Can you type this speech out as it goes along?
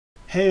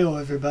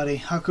Heyo everybody,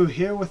 Haku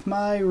here with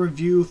my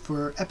review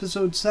for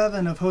episode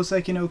 7 of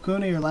Houseki no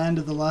Kuni, or Land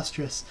of the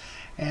Lustrous.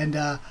 And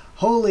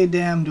holy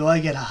damn do I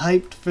get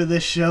hyped for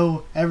this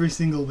show every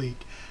single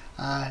week.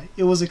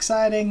 It was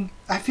exciting.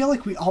 I feel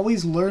like we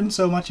always learn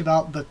so much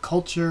about the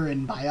culture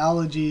and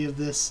biology of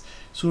this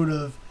sort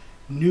of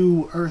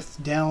new Earth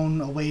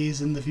down a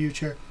ways in the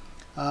future.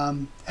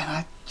 And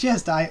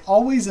I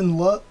always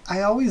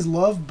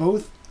love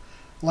both,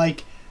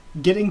 like,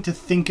 getting to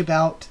think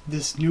about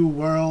this new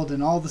world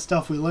and all the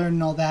stuff we learn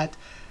and all that,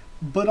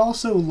 but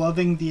also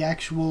loving the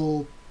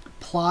actual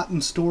plot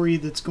and story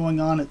that's going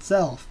on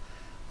itself.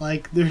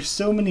 Like, there's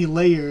so many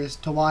layers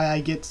to why I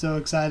get so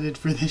excited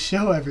for this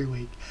show every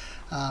week.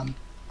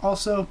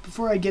 Also,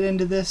 before I get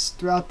into this,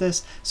 throughout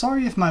this,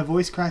 sorry if my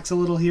voice cracks a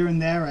little here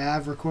and there. I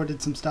have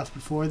recorded some stuff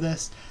before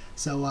this,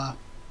 so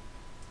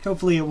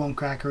hopefully it won't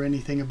crack or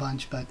anything a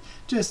bunch, but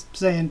just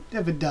saying,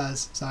 if it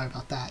does, sorry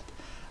about that.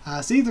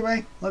 So either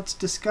way, let's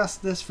discuss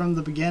this from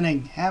the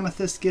beginning.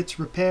 Amethyst gets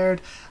repaired.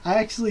 I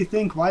actually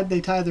think, why'd they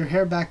tie their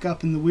hair back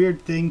up in the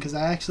weird thing? Because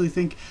I actually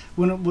think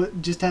when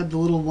it just had the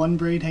little one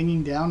braid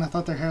hanging down, I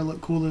thought their hair looked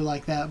cooler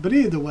like that. But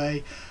either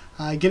way,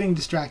 getting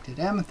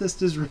distracted.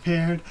 Amethyst is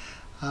repaired.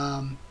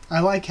 I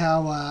like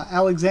how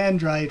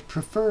Alexandrite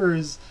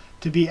prefers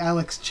to be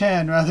Alex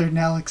Chan rather than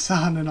Alex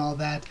San and all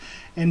that.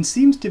 And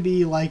seems to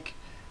be like,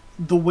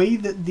 the way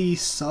that the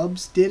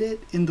subs did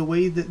it, in the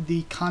way that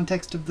the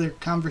context of their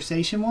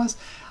conversation was,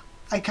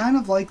 I kind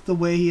of like the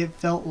way it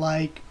felt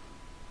like,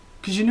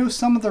 because you know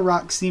some of the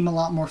rocks seem a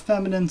lot more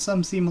feminine,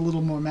 some seem a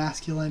little more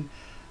masculine.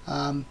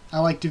 I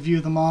like to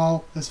view them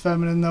all as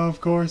feminine though,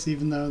 of course,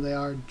 even though they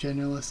are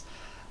genderless.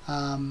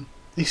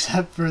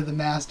 Except for the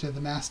Master.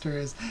 The Master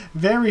is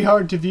very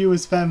hard to view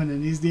as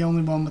feminine. He's the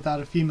only one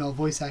without a female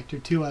voice actor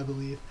too, I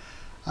believe.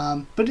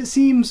 But it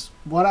seems,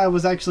 what I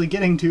was actually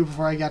getting to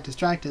before I got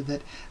distracted,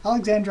 that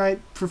Alexandrite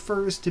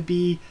prefers to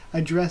be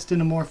addressed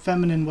in a more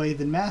feminine way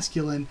than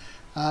masculine,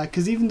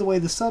 because even the way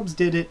the subs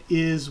did it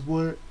is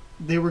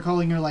they were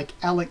calling her like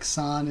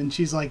Alex-san, and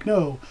she's like,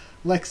 no,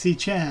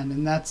 Lexi-chan,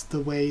 and that's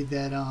the way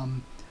that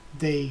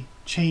they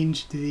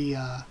changed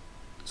the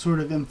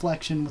sort of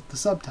inflection with the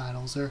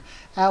subtitles, or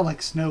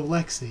Alex, no,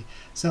 Lexi.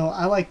 So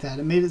I like that.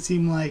 It made it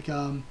seem like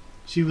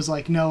she was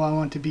like, no, I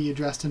want to be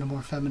addressed in a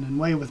more feminine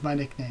way with my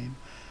nickname.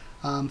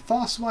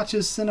 Foss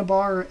watches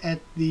Cinnabar at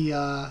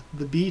the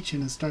beach,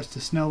 and it starts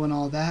to snow and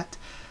all that.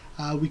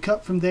 We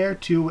cut from there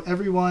to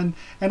everyone,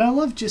 and I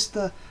love just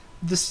the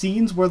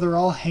scenes where they're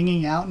all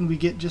hanging out, and we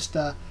get just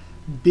a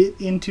bit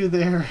into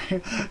their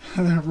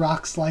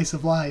rock slice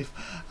of life,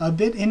 a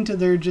bit into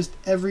their just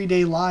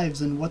everyday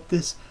lives and what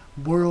this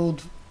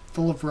world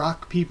full of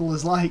rock people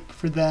is like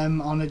for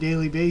them on a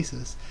daily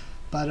basis.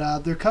 But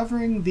they're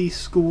covering the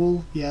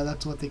school, yeah,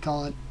 that's what they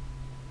call it,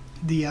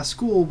 the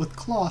school with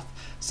cloth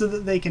so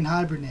that they can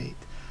hibernate.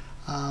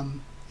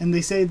 And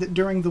they say that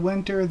during the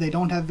winter they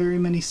don't have very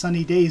many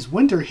sunny days.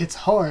 Winter hits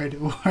hard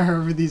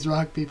wherever these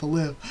rock people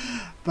live.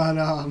 But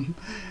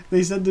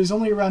they said there's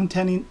only around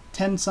 10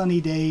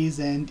 sunny days,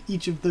 and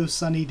each of those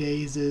sunny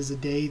days is a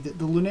day that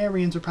the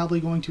Lunarians are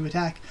probably going to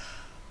attack.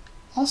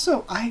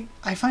 Also, I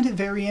find it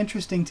very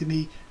interesting to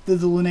me that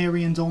the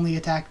Lunarians only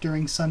attack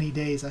during sunny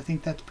days. I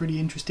think that's pretty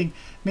interesting.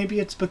 Maybe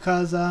it's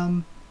because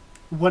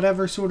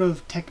whatever sort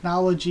of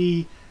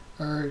technology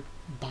or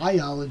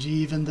biology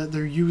even that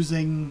they're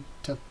using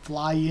to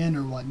fly in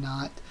or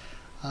whatnot,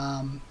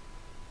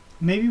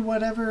 maybe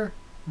whatever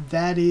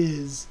that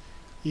is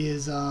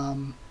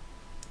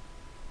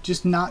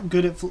just not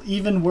good at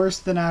even worse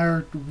than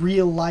our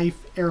real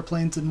life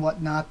airplanes and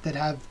whatnot that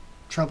have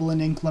trouble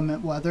in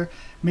inclement weather.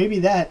 Maybe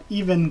that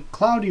even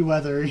cloudy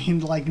weather,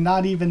 like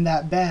not even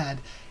that bad,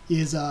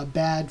 is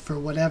bad for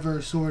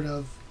whatever sort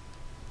of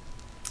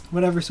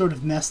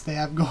mess they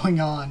have going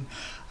on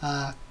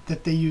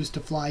that they use to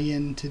fly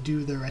in to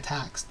do their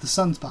attacks, the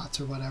sunspots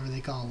or whatever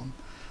they call them.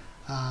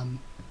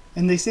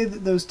 And they say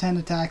that those 10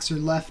 attacks are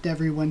left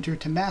every winter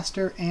to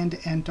Master and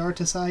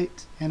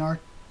Antarcticite.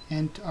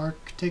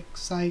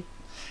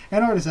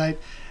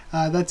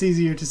 That's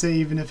easier to say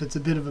even if it's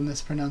a bit of a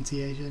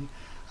mispronunciation.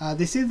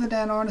 They say that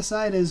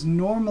Antarcticite is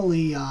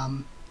normally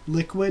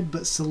liquid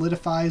but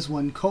solidifies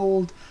when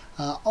cold.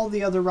 All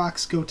the other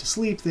rocks go to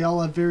sleep. They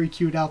all have very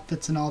cute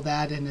outfits and all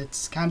that, and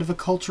it's kind of a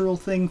cultural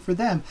thing for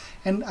them.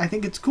 And I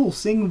think it's cool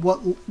seeing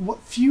what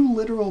few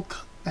little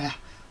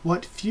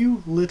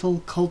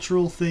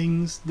cultural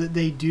things that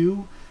they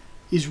do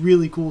is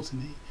really cool to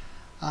me.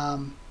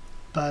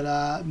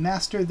 But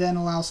Master then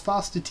allows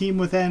Foss to team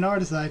with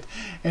Antarcticite,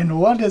 and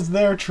what is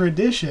their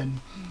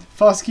tradition?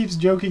 Foss keeps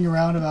joking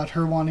around about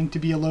her wanting to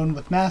be alone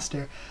with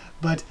Master,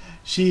 but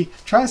she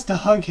tries to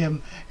hug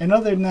him, and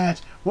other than that,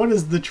 what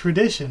is the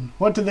tradition?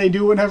 What do they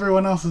do when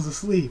everyone else is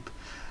asleep?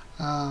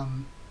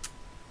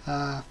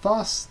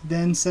 Foss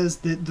then says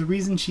that the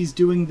reason she's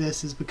doing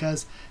this is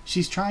because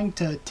she's trying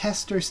to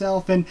test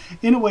herself, and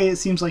in a way it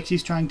seems like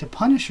she's trying to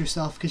punish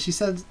herself, because she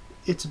says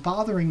it's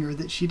bothering her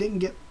that she didn't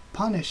get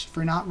punished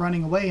for not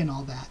running away and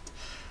all that.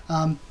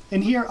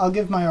 And here I'll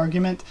give my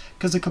argument,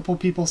 because a couple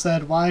people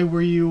said, why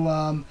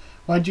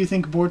Why'd you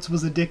think Bortz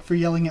was a dick for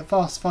yelling at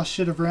Foss? Foss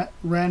should have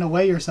ran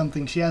away or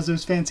something. She has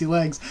those fancy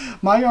legs.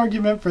 My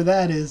argument for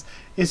that is,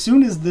 as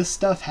soon as this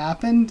stuff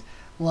happened,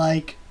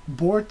 like,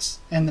 Bortz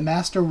and the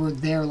Master were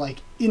there, like,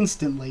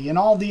 instantly. And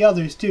all the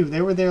others, too.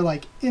 They were there,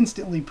 like,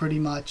 instantly, pretty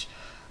much.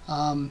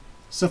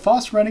 So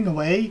Foss running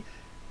away,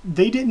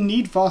 they didn't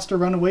need Foss to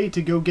run away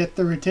to go get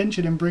their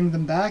attention and bring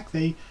them back.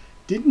 They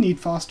didn't need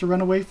Foss to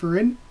run away for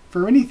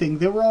anything.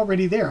 They were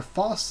already there.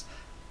 Foss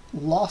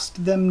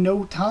lost them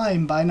no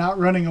time by not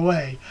running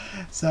away.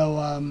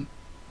 So,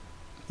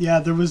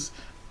 yeah, there was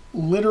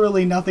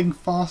literally nothing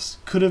Foss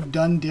could have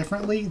done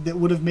differently that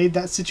would have made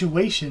that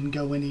situation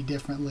go any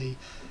differently.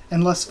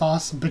 Unless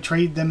Foss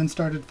betrayed them and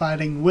started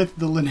fighting with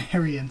the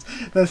Lunarians.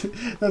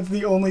 That's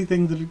the only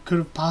thing that could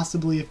have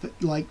possibly,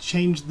 like,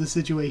 changed the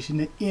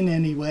situation in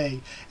any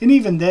way. And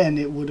even then,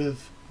 it would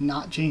have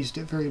not changed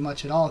it very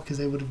much at all, because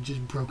they would have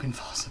just broken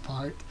Foss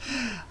apart.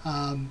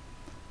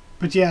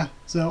 But yeah,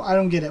 so I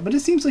don't get it. But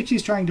it seems like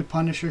she's trying to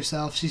punish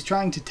herself. She's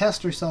trying to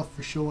test herself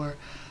for sure.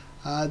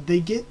 They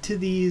get to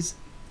these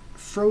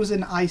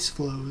frozen ice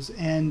flows,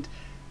 and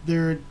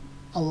they're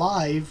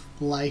alive,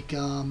 like,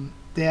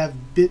 they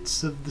have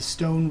bits of the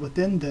stone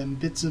within them,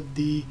 bits of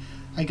the,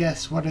 I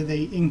guess, what are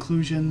they,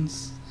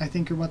 inclusions, I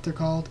think are what they're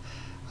called.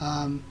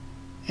 And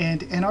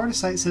an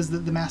artisite says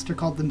that the Master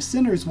called them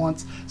sinners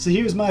once, so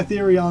here's my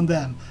theory on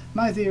them.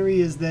 My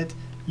theory is that,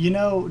 you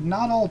know,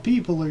 not all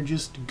people are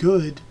just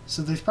good,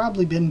 so there's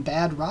probably been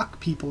bad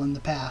rock people in the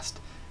past.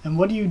 And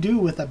what do you do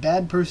with a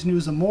bad person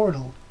who's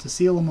immortal? To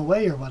seal them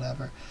away or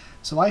whatever.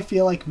 So I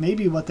feel like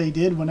maybe what they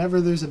did whenever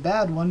there's a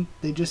bad one,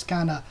 they just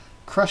kind of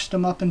crushed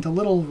them up into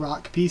little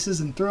rock pieces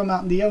and threw them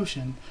out in the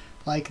ocean.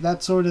 Like,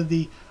 that's sort of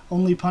the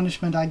only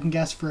punishment I can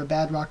guess for a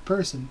bad rock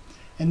person.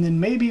 And then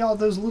maybe all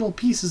those little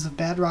pieces of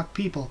bad rock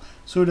people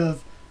sort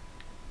of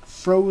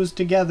froze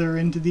together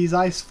into these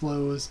ice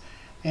flows,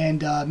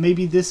 and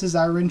maybe this is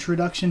our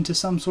introduction to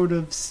some sort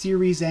of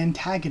series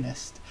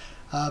antagonist.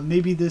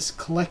 Maybe this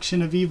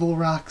collection of evil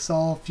rocks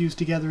all fused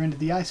together into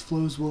the ice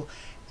flows will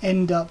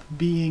end up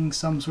being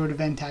some sort of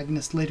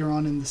antagonist later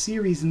on in the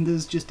series, and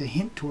there's just a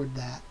hint toward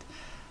that.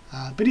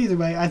 But either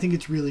way, I think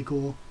it's really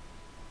cool.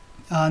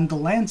 And the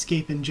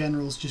landscape in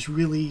general is just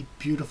really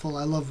beautiful.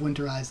 I love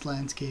winterized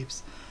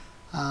landscapes.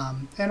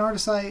 And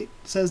Artisite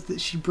says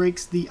that she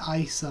breaks the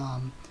ice.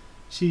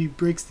 She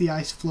breaks the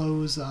ice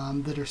flows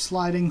that are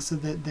sliding so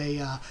that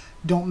they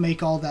don't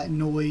make all that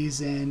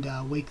noise and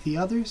wake the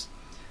others.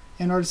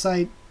 And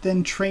Artisite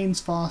then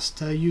trains Foss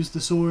to use the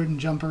sword and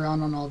jump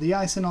around on all the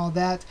ice and all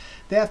that.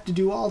 They have to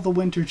do all the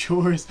winter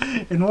chores,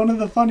 and one of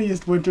the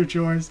funniest winter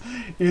chores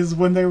is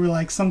when they were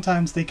like,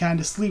 sometimes they kind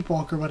of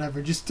sleepwalk or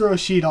whatever, just throw a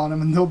sheet on them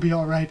and they'll be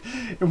alright.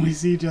 And we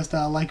see just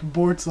like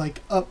Bort's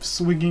like up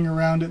swinging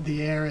around at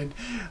the air, and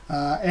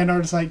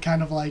Artisite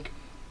kind of like,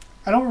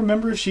 I don't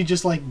remember if she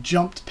just like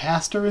jumped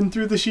past her and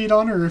threw the sheet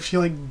on her, or if she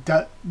like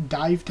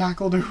dive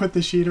tackled her with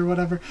the sheet or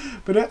whatever.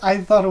 But I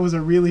thought it was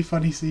a really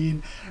funny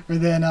scene. Or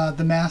then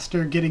the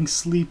Master getting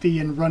sleepy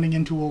and running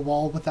into a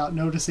wall without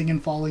noticing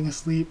and falling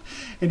asleep.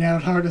 And now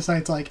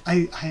Artisite's like,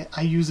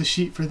 I use a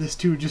sheet for this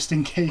too, just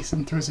in case,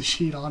 and throws a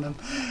sheet on him.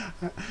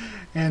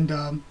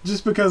 And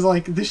just because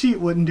like the sheet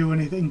wouldn't do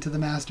anything to the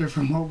Master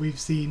from what we've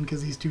seen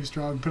because he's too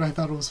strong. But I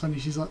thought it was funny.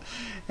 She's like,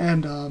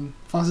 and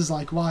Foss is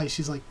like, why?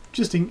 She's like,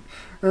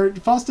 or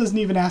Foss doesn't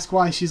even ask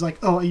why. She's like,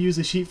 oh, I use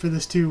a sheet for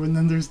this too. And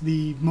then there's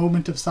the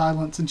moment of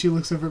silence, and she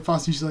looks over at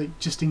Foss and she's like,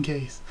 just in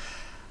case.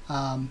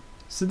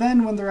 So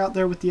then when they're out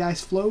there with the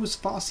ice flows,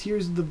 Foss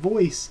hears the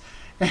voice,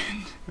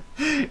 and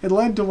it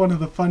led to one of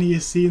the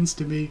funniest scenes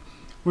to me,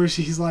 where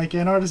she's like,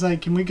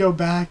 Antarcticite, can we go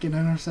back? And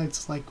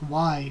Antarcticite's like,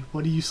 why?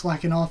 What are you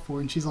slacking off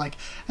for? And she's like,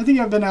 I think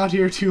I've been out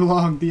here too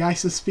long. The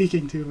ice is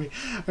speaking to me.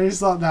 I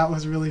just thought that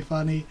was really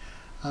funny.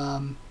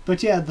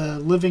 But yeah, the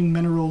living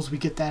minerals, we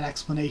get that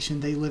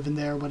explanation. They live in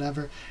there,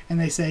 whatever. And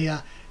they say,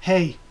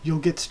 hey, you'll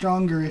get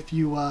stronger if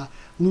you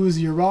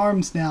lose your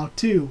arms now,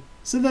 too.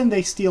 So then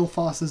they steal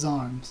Foss's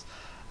arms.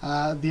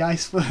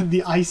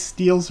 The ice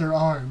steals her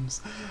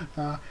arms.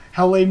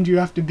 How lame do you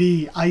have to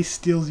be? Ice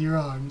steals your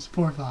arms.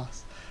 Poor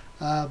Foss.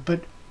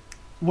 But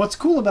what's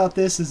cool about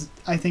this is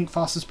I think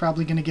Foss is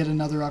probably going to get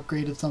another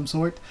upgrade of some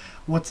sort.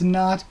 What's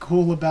not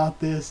cool about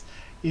this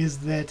is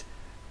that,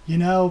 you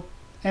know,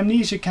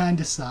 amnesia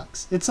kinda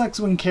sucks. It sucks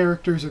when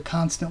characters are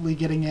constantly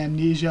getting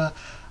amnesia,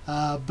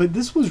 but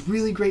this was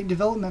really great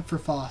development for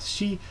Foss.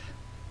 She,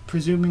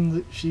 presuming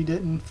that she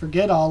didn't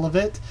forget all of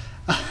it,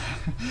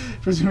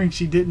 presuming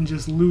she didn't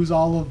just lose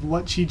all of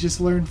what she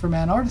just learned from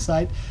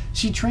Antarcticite,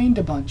 she trained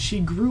a bunch, she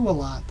grew a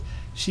lot.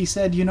 She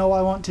said, you know,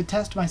 I want to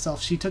test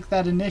myself. She took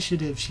that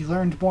initiative, she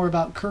learned more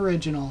about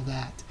courage and all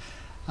that.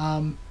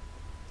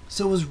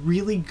 So it was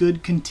really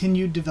good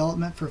continued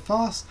development for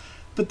Foss,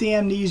 but the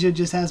amnesia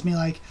just has me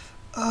like,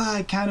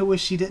 I kind of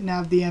wish she didn't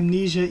have the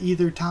amnesia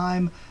either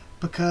time,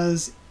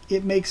 because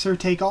it makes her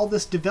take all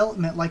this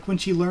development, like when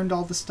she learned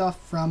all the stuff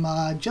from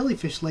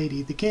Jellyfish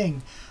Lady, the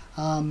king.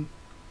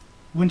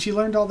 When she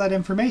learned all that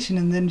information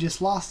and then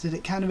just lost it,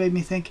 it kind of made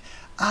me think,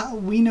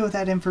 we know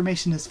that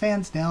information as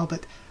fans now,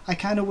 but I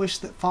kind of wish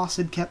that Foss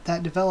had kept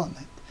that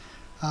development.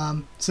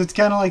 So it's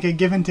kind of like a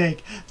give and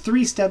take.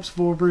 3 steps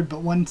forward,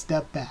 but 1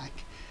 step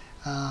back.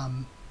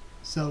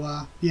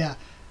 Yeah.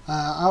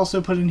 I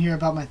also put in here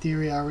about my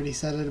theory, I already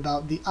said it,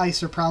 about the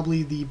ice are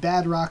probably the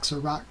bad rocks or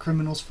rock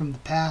criminals from the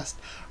past,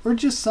 or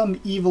just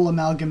some evil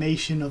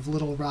amalgamation of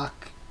little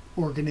rock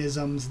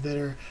organisms that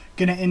are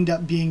going to end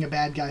up being a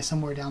bad guy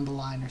somewhere down the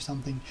line or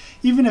something.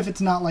 Even if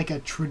it's not like a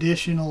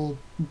traditional,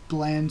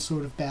 bland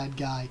sort of bad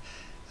guy.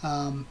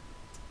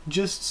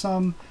 Just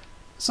some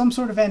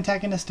sort of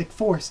antagonistic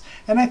force.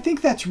 And I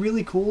think that's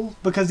really cool,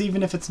 because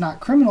even if it's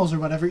not criminals or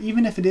whatever,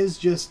 even if it is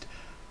just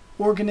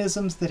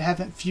organisms that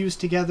haven't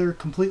fused together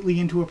completely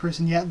into a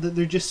person yet, that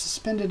they're just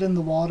suspended in the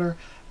water,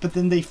 but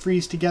then they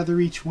freeze together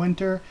each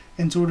winter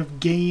and sort of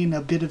gain a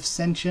bit of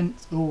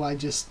sentience. Oh, I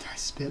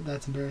spit,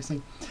 that's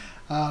embarrassing.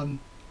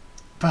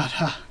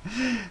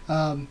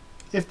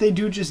 If they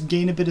do just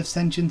gain a bit of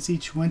sentience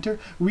each winter,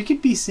 we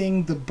could be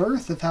seeing the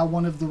birth of how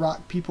one of the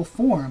rock people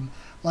form,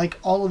 like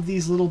all of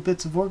these little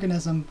bits of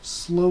organism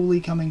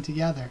slowly coming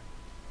together.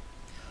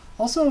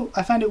 Also,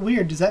 I find it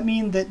weird. Does that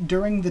mean that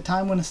during the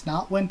time when it's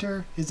not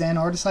winter, is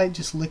Antarcticite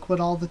just liquid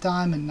all the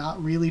time and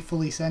not really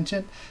fully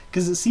sentient?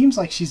 Because it seems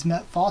like she's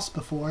met Foss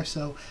before,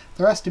 so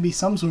there has to be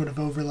some sort of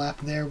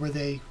overlap there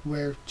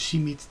where she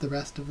meets the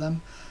rest of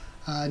them.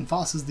 And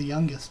Foss is the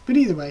youngest. But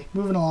either way,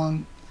 moving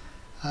along.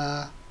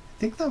 I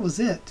think that was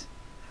it.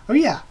 Oh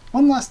yeah,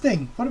 one last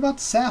thing. What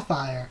about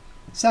Sapphire?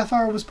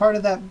 Sapphire was part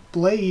of that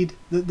blade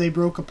that they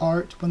broke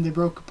apart when they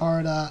broke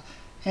apart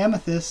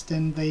Amethyst,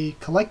 and they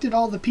collected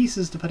all the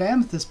pieces to put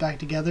Amethyst back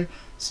together.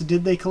 So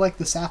did they collect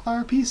the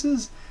Sapphire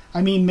pieces?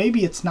 I mean,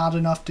 maybe it's not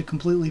enough to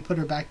completely put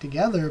her back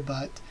together,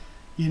 but,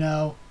 you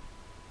know,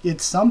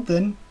 it's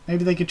something.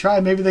 Maybe they could try.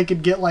 Maybe they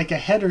could get like a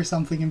head or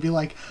something and be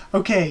like,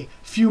 okay,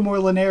 few more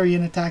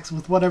Lunarian attacks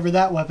with whatever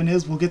that weapon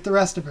is, we'll get the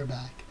rest of her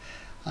back.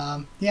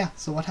 Yeah,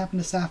 so what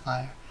happened to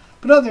Sapphire?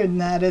 But other than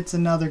that, it's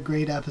another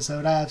great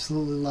episode. I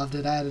absolutely loved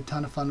it. I had a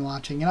ton of fun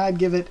watching, and I'd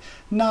give it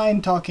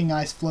 9 talking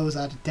ice flows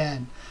out of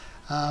 10.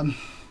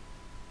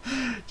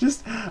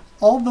 Just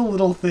all the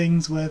little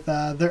things with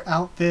their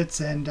outfits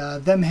and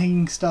them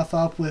hanging stuff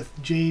up with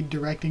Jade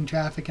directing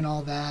traffic and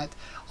all that.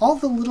 All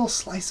the little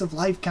slice of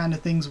life kind of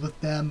things with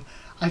them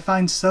I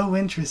find so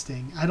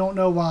interesting. I don't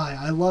know why.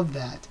 I love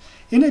that.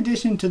 In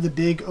addition to the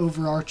big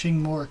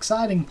overarching, more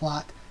exciting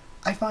plot,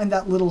 I find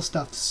that little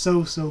stuff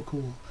so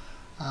cool.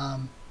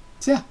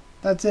 So yeah,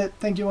 that's it.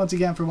 Thank you once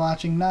again for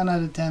watching. 9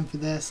 out of 10 for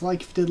this.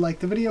 Like if you did like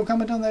the video,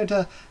 comment down there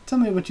to tell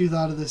me what you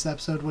thought of this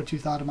episode, what you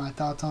thought of my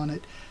thoughts on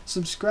it.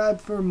 Subscribe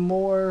for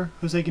more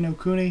Houseki no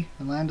Kuni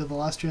and Land of the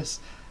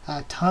Lustrous.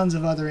 Tons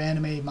of other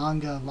anime,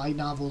 manga, light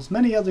novels,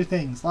 many other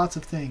things. Lots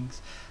of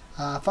things.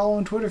 Follow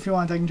on Twitter if you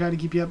want. I can try to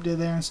keep you updated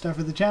there and stuff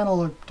for the channel,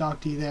 or talk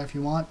to you there if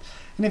you want.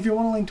 And if you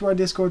want a link to our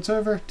Discord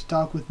server to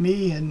talk with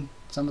me and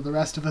some of the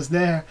rest of us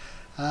there,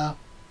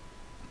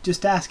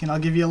 just ask and I'll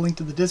give you a link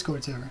to the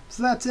Discord server.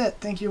 So that's it.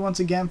 Thank you once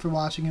again for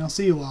watching, and I'll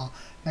see you all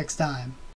next time.